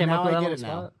 Oh, you came now up with I that get on it the now.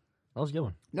 spot? That was a good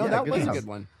one. No, Yeah, that good was a job. good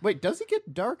one. Wait, does he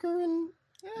get darker in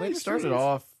Yeah, later he started seasons?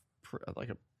 off like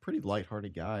a pretty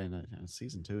lighthearted guy in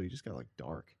season 2. He just got like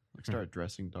dark. Like started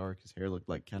dressing dark. His hair looked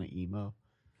like kind of emo.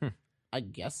 I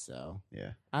guess so.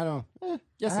 Yeah, I don't.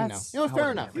 Yes and no. That's You know, how fair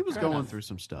it enough. he was fair going enough. through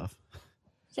some stuff.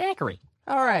 Zachary.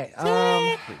 All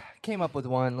right. Came up with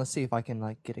one. Let's see if I can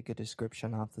like get a good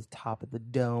description off the top of the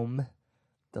dome,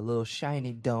 the little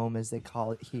shiny dome as they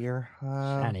call it here.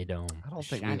 Shiny dome. I don't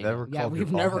think Shiny we've ever dome. Yeah, called your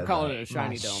we've bald never head called that. it a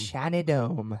shiny My dome. Shiny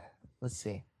dome. Let's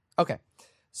see. Okay.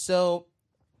 So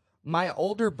my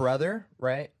older brother,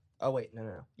 right? Oh wait,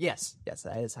 no. Yes,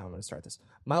 that is how I'm going to start this.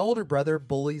 My older brother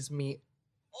bullies me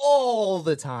all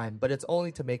the time, but it's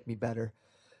only to make me better.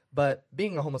 But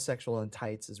being a homosexual in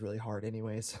tights is really hard,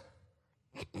 anyways.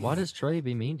 Why does Trey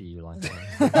be mean to you like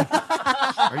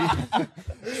that?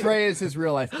 Trey is his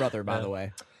real life brother, by the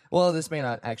way. Well, this may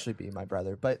not actually be my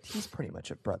brother, but he's pretty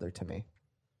much a brother to me.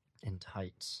 In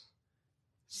tights.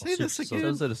 Say this So- So again.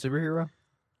 is it a superhero?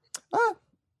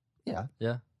 Yeah.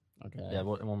 Yeah. Okay. Yeah.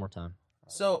 One more time.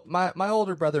 So my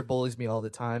older brother bullies me all the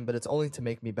time, but it's only to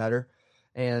make me better,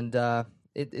 and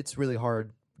it's really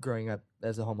hard growing up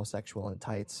as a homosexual in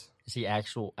tights. Is he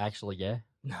actually gay?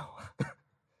 No,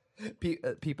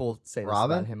 people say this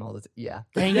Robin? about him all the time. Yeah,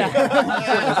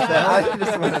 I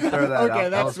just want to throw that Okay,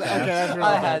 out. that's really I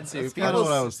fun. had to. That's kind of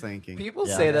what I was thinking. People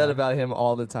Yeah. say that about him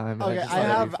all the time. and Okay, just I thought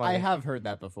it'd be have funny. I have heard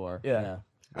that before. Yeah.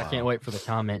 I can't wait for the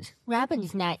comment.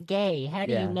 Robin's not gay. How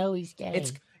do Yeah. you know he's gay?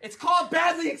 It's called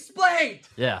badly explained.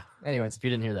 Yeah. Anyways, If you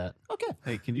didn't hear that,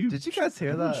 Hey, can you? Did you guys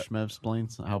hear can you that? Shmev explain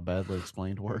how badly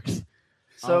explained works?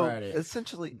 So Alrighty.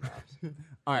 essentially,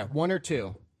 All right, one or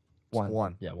two.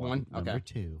 one. yeah. One. Number Okay.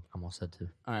 2. Almost said two.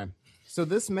 All right. So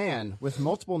this man with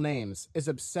multiple names is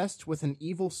obsessed with an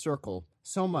evil circle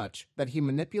so much that he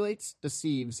manipulates,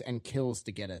 deceives, and kills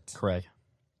to get it. Craig.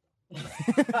 Yeah,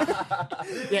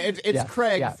 it's Yeah,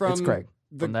 Craig yeah, from it's Craig.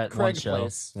 the From that one Craig show.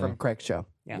 place. Yeah. from Craig's show.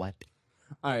 Yeah. What?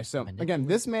 All right, so again,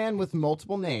 this man with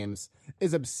multiple names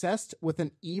is obsessed with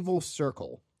an evil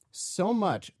circle so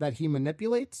much that he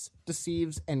manipulates,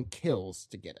 deceives, and kills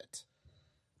to get it.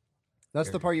 That's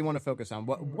the part you want to focus on.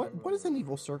 What is an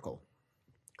evil circle?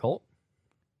 Colt.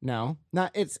 No,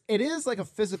 not it is like a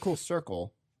physical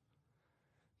circle.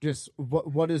 Just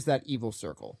what is that evil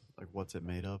circle? Like, what's it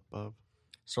made up of?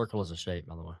 Circle is a shape,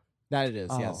 by the way. That it is,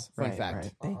 Oh, yes. Fun right, fact.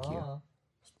 right. Thank you.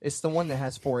 It's the one that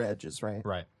has 4 edges, right?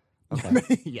 Right.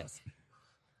 Yes.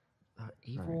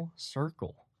 Evil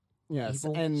circle. Yes.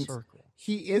 Evil And circle.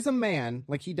 he is a man,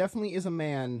 like he definitely is a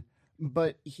man,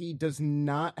 but he does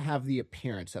not have the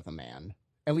appearance of a man.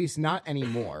 At least not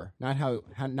anymore. Not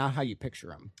how you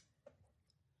picture him.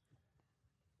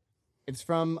 It's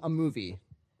from a movie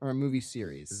or a movie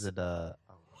series. Is it a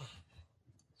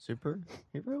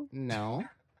superhero No.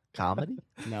 comedy?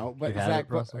 No, but You had Zach,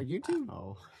 it, Russell? are you two?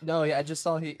 Oh, No, yeah, I just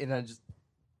saw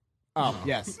Oh,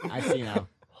 yes, I see now.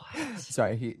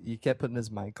 Sorry, he kept putting his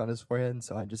mic on his forehead, and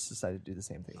so I just decided to do the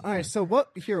same thing. All right, so what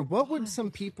would some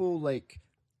people like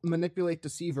manipulate,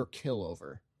 deceive, or kill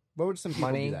over? What would some people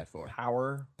Money, do that for?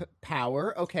 power,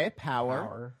 Power. Okay,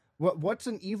 power. What's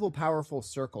an evil, powerful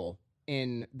circle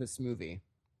in this movie?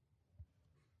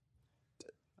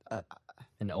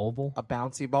 An oval. a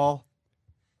bouncy ball,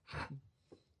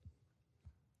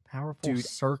 Powerful Dude.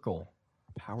 circle.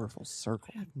 powerful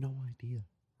circle. I have no idea.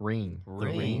 Ring. The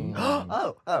Ring.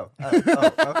 Oh,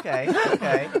 okay.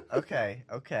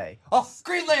 Oh,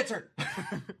 Green Lantern.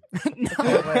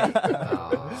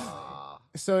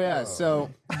 So yeah, so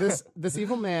this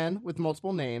evil man with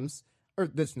multiple names, or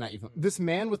this not evil, this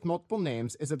man with multiple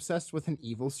names is obsessed with an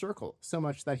evil circle so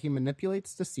much that he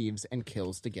manipulates, deceives, and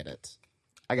kills to get it.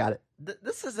 I got it.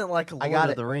 This isn't like a Lord got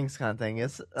of it. the Rings kind of thing.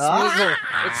 It's Smeagol.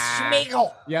 It's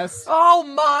Smeagol. Yes, Oh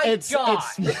my it's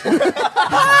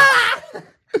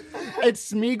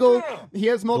it's Smeagol. He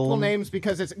has multiple names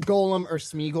because it's Golem or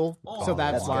Smeagol, so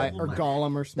that's that's why, good. or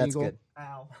Gollum or Smeagol. That's good.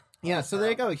 Yeah, so there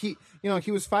you go.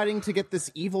 He was fighting to get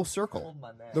this evil circle,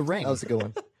 the ring. That was a good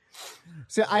one.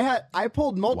 So I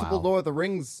pulled multiple Wow. Lord of the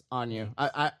Rings on you.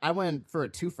 I went for a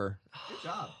twofer.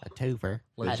 A twofer.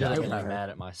 Legit, job. I'm mad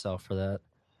at myself for that.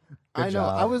 I know.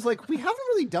 job. I was like, we haven't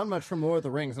really done much from Lord of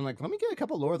the Rings. I'm like, let me get a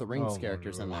couple Lord of the Rings Oh, my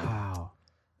characters in there. Wow.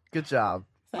 good job.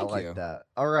 Thank I like you. that.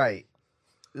 All right,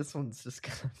 this one's just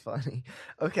kind of funny.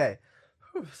 Okay,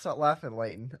 Whew, stop laughing,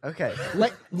 Leighton. Okay,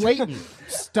 Leighton,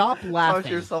 stop talk laughing. to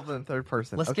yourself in third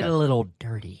person. Let's okay. get a little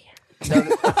dirty.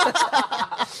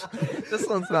 This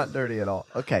one's not dirty at all.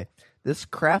 Okay, this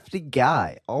crafty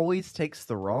guy always takes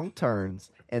the wrong turns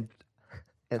and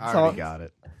I already talks got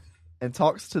it. and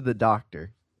talks to the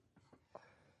doctor.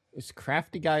 This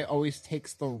crafty guy always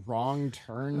takes the wrong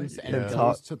turns and And goes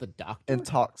talk- to the doctor. And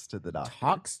talks to the doctor.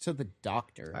 Talks to the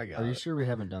doctor. I got Are you it. sure we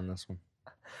haven't done this one?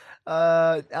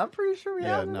 I'm pretty sure we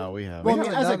Yeah, have. no, we haven't. Well, We I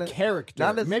mean, haven't as done a it. character,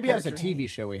 Not as a maybe as a character. TV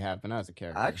show we have, but not as a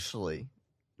character. Actually,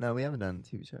 no, we haven't done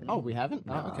a TV show. Oh, we haven't?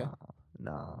 Oh, okay.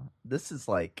 No, this is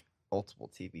like multiple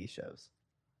TV shows.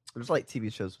 There's like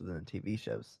TV shows within the TV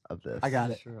shows of this. I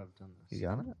got it. Sure, I've done this. You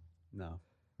got it? No.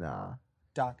 Nah.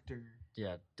 Doctor.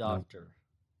 Yeah, doctor.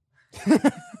 No.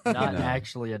 Not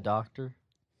actually a doctor.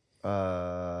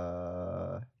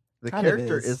 The Kind of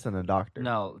character is. isn't a doctor.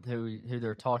 No, who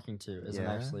they're talking to isn't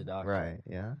Yeah, actually a doctor. Right?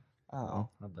 Yeah. Oh,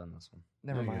 I've done this one.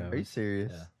 never No, you mind. haven't. Are you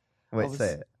serious? Yeah. Wait, What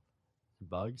say was- it.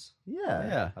 Bugs? Yeah.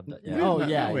 Yeah. I've done, We yeah. Oh, haven't-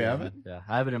 yeah, no, we yeah. haven't. Yeah,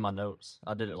 I have it in my notes.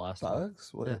 I did it last time. Bugs?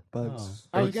 What? Yeah. Bugs?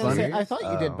 I was Bugs gonna say, Bunny? I thought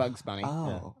you did Oh. Bugs Bunny.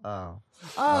 Oh. Oh.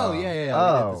 Oh, yeah, yeah,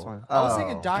 yeah. we did this Oh. one. I was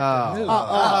thinking Oh. Doctor Who.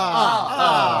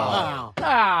 Oh.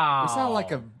 Ah, We sound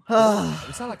like a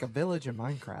we sound like a village in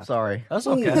Minecraft. Sorry. That's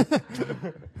okay.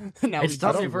 Now It we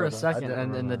stopped just- me for a remember. I second, didn't and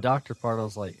in the remember. doctor part, I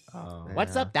was like, oh.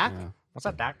 What's Yeah. up, Doc? Yeah. What's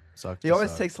up, doc? Sucked He to always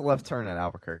suck. takes a left turn at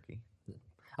Albuquerque.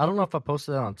 I don't know if I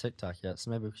posted that on TikTok yet,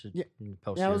 so maybe we should Yeah.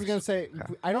 post Yeah, I was yours. gonna say,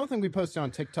 I don't think we posted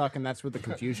on TikTok, and that's where the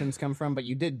confusions come from. But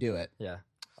you did do it. Yeah.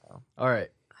 All right.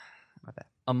 My bad.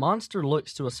 A monster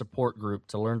looks to a support group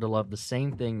to learn to love the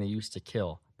same thing they used to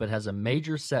kill, but has a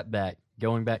major setback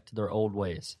going back to their old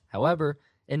ways. However,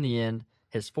 in the end,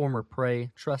 his former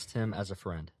prey trust him as a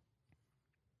friend.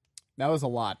 That was a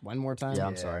lot. One more time. Yeah,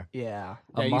 I'm Yeah. sorry. Yeah,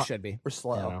 Yeah, A you mo- should be. we're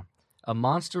slow. You know. A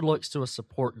monster looks to a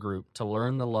support group to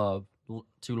learn to love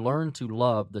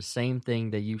the same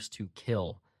thing they used to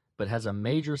kill, but has a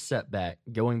major setback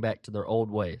going back to their old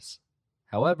ways.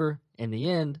 However, in the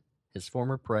end, his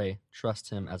former prey trusts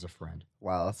him as a friend.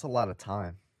 Wow, that's a lot of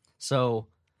time. So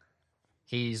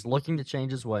he's looking to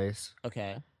change his ways,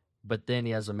 Okay. but then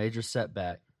he has a major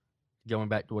setback going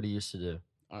back to what he used to do.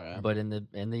 All right. But in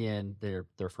the end, they're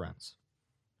friends.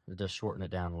 They just shorten it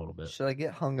down a little bit. Should I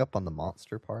get hung up on the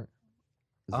monster part?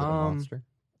 Is it a Um, monster?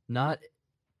 Not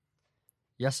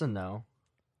yes and no.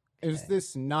 Is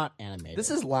this not animated? This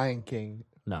is Lion King.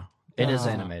 No, it is Ah.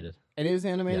 animated. It is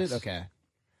animated. Yes. Okay.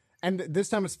 And this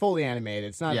time it's fully animated.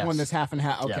 It's not Yes. one that's half and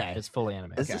half. Okay. Yeah, it's fully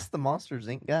animated. Is this the Monsters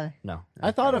Inc. guy? No,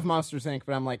 I thought of Monsters Inc.,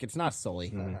 but I'm like, it's not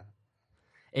Sully. Mhm.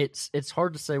 it's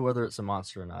hard to say whether it's a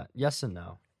monster or not. Yes and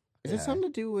no. Is Yeah. it something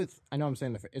to do with? I know I'm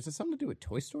saying the. Is it something to do with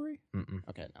Toy Story? Mm-mm.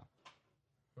 Okay, no.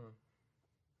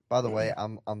 By the way,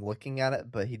 I'm looking at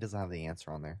it, but he doesn't have the answer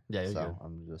on there. Yeah, you're so good.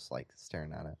 I'm just like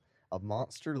staring at it. A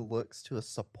monster looks to a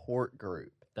support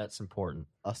group. That's important.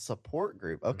 A support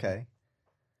group. Okay.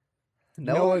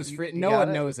 Noah's you- fri- you Noah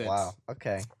got knows it. Wow.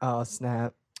 Okay. Oh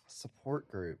snap! Support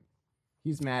group.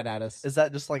 He's mad at us. Is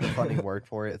that just like a funny word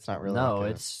for it? It's not really. no, like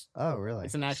a- it's Oh, really?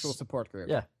 It's an actual support group.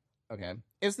 yeah. Okay.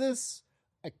 Is this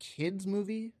a kids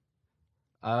movie?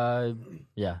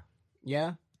 Yeah,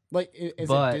 Yeah. Like, is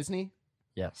But- it Disney?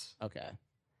 yes. Okay.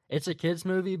 It's a kids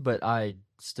movie, but I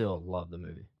still love the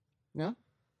movie. No.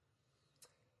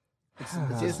 It's This a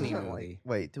This Disney isn't movie. like-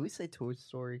 wait, do we say Toy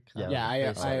Story? Yeah.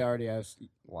 Yeah, they said I it. already asked.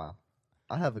 Wow.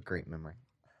 I have a great memory.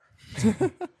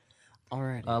 All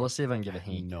right. Let's see if I can give a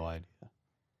hint. No idea.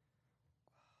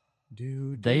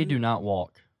 Dude, They do not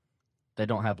walk. They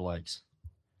don't have legs.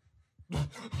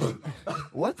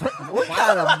 What? What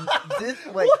kind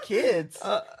of wait, kids?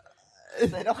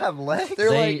 They don't have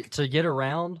legs. To get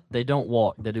around, they don't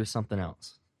walk. They do something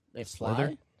else. They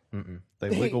Slither? fly. Mm-mm. They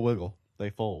wiggle. They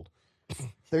fold.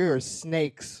 There are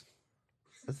snakes.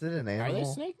 Is it an Are animal? they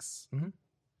snakes? Mhm.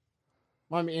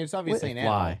 Well, I mean, it's obviously They an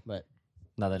animal, fly. but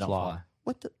No, they don't Fly. fly.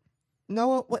 What the?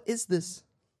 Noah, what is this?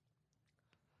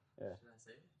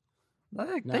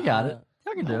 They got it.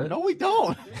 Y'all can do it. No, we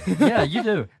don't. Yeah, you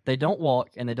do. They don't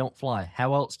walk and they don't fly.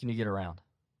 How else can you get around?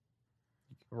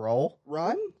 Roll.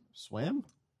 Run? Swim?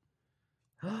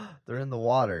 They're in the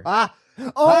water. Ah!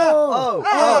 Oh!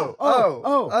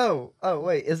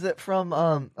 Wait, is it from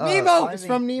Nemo! it's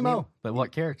from Nemo. But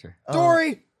what character?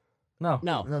 Dory! No.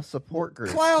 No. No support group.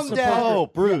 Clown Dad! Oh,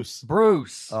 Bruce.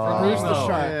 Bruce. Oh. from Bruce the Nemo.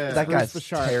 Shark. Yeah. That Bruce guy's the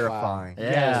Shark. terrifying.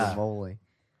 Yeah. Holy moly.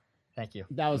 Thank you.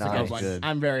 That was a Nice. good one. Good.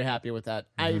 I'm very happy with that.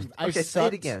 I Okay, say it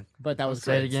sucked, again. But that was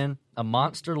Say it great. again. A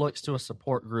monster looks to a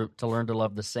support group to learn to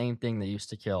love the same thing they used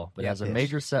to kill, but Yeah, has a fish.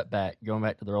 major setback going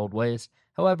back to their old ways.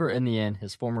 However, in the end,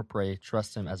 his former prey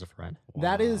trusts him as a friend.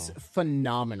 That is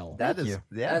phenomenal. That is you.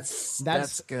 yeah.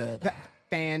 That's good.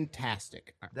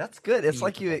 Fantastic. That's good. It's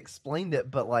like you explained it,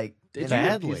 but like in a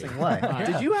Badly. confusing way. Alright.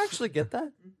 Did you actually get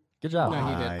that? Good job. No,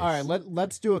 he did. Nice. All right,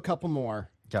 let's do a couple more.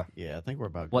 Yeah, I think we're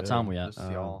about What good. time we at?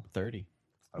 Y'all. 30.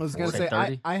 I was gonna Say say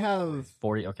 30? I have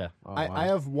 40. Okay. Oh, I wow.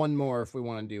 have one more if we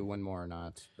want to do one more or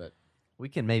not. But We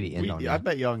can maybe end on I that.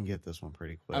 bet y'all can get this one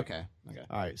pretty quick. okay.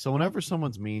 All right. So whenever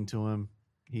someone's mean to him,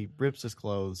 he rips his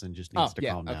clothes and just needs Oh to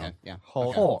yeah. calm Okay. down. Yeah.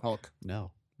 Hulk. Okay. Hulk.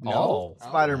 No. Oh.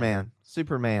 Spider-Man,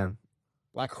 Superman.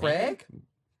 Black Craig?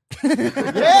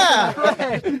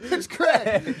 Yeah, it's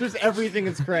Craig. Just everything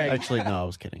is Craig. Actually, no, I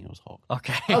was kidding. It was Hulk.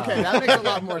 Okay. Okay, that makes a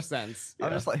lot more sense.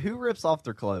 I'm just like, who rips off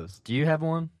their clothes? Do you have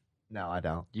one? No, I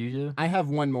don't. You do? I have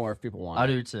one more if people want. I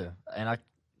do too. And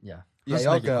Yeah, let's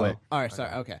y'all make it go. quick. All right,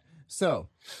 sorry. Okay. So,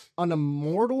 an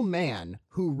immortal man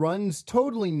who runs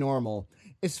totally normal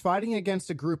is fighting against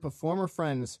a group of former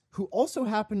friends who also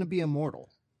happen to be immortal.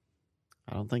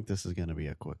 I don't think this is going to be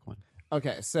a quick one.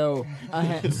 Okay, so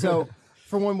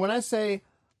for when I say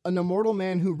an immortal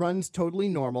man who runs totally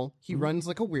normal, he runs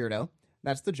like a weirdo.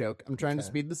 That's the joke. I'm trying to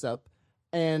speed this up.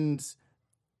 And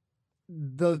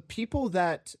the people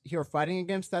that you're fighting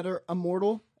against that are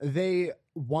immortal, they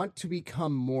want to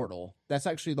become mortal. That's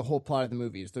actually the whole plot of the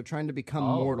movie. Is they're trying to become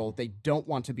mortal. They don't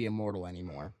want to be immortal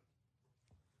anymore.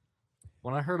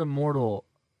 When I heard immortal,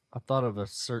 I thought of a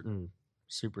certain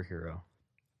superhero.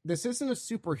 This isn't a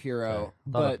superhero, I thought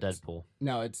but of Deadpool.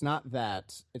 no, it's not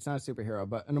that. It's not a superhero,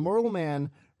 but an immortal man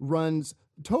runs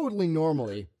totally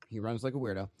normally. He runs like a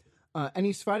weirdo. And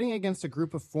he's fighting against a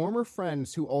group of former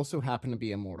friends who also happen to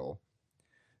be immortal.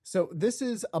 So this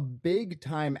is a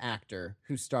big-time actor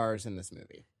who stars in this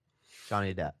movie.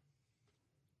 Johnny Depp.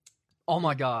 Oh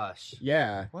my gosh.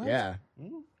 Yeah, What? yeah.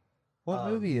 What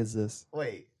movie is this?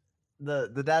 Wait,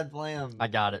 the Dad Blam. I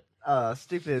got it.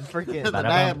 Stupid freaking.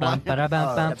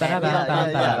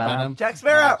 Jack Jack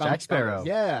Sparrow. Sparrow.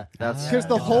 Yeah. That's Because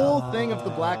the whole thing of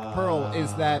the Black Pearl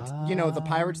is that, the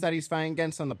pirates that he's fighting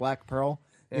against on the Black Pearl,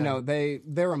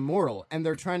 they're immortal, and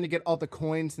they're trying to get all the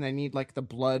coins, and they need, like, the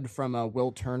blood from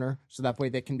Will Turner, so that way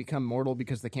they can become mortal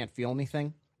because they can't feel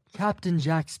anything. Captain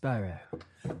Jack Sparrow.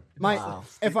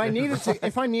 If I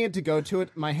needed to go to it,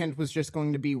 my hint was just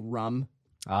going to be rum.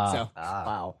 Wow.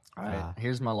 All right,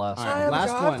 here's my last All one. right,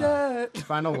 last one. That.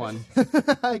 Final one.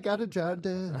 I got a job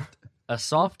done. A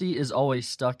softie is always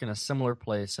stuck in a similar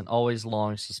place and always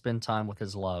longs to spend time with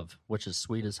his love, which is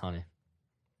sweet as honey.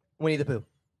 Winnie the Pooh.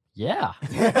 Yeah.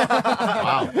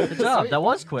 Wow. Good job. That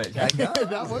was quick.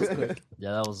 that was quick.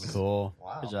 Yeah, that was Cool.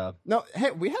 Good job. No,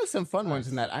 hey, we had some fun ones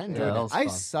in that. I enjoyed Yeah, that it. was I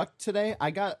fun. sucked today.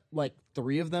 I got like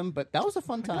 3 of them, but that was a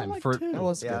fun time. For That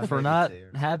was Yeah. good. for maybe not too.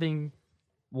 having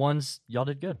ones, y'all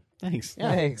did good. Thanks. Yeah.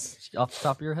 Thanks. Off the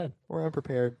top of your head. We're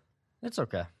unprepared. It's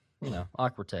okay.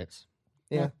 Awkward takes.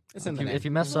 Yeah. It's in the If you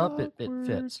mess up, it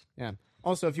fits. Yeah.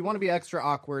 Also, if you want to be extra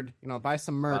awkward, buy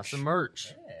some merch. Buy some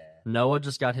merch. Noah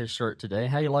just got his shirt today.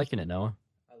 How you liking it, Noah?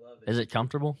 I love it. Is it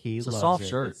comfortable? He It's a loves soft it.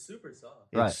 shirt. It's super soft.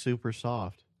 It's Right. super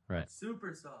soft. Right.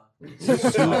 Super soft.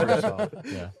 Super soft.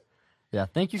 Yeah. Yeah.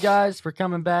 Thank you guys for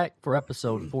coming back for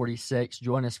episode 46.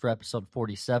 Join us for episode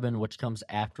 47, which comes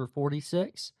after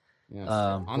 46. Yes.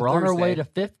 We're on our way Thursday. to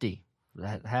 50.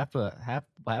 Half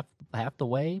the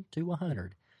way to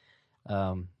 100.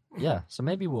 Yeah. So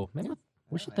maybe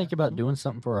we should think about doing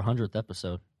something for our 100th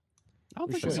episode. I don't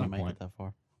We think should we're going at to some make point. it that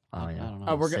far. Oh yeah. I don't know.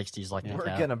 Oh, we're go- 60s like We're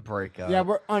that. gonna break up. Yeah,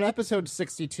 we're on episode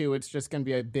 62. It's just going to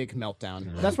be a big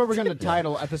meltdown. That's what we're going to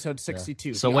title episode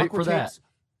 62. So The wait Awkward for that. Tapes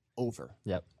Over.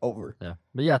 Yep. Over. Yeah.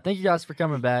 But yeah, thank you guys for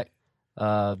coming back.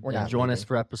 And not join us leaving.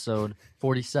 for episode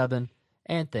 47.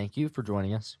 And thank you for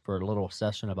joining us for a little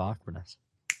session of awkwardness.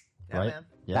 Yeah, right? man.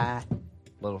 Yeah. Bye.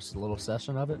 Little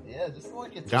session of it. Yeah, just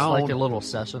like it's Just like a little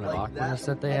session of awkwardness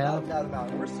that they have.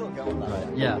 We're still going.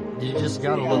 Right. Yeah. You just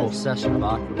got a little session of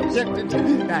awkwardness.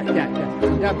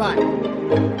 Yeah,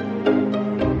 bye.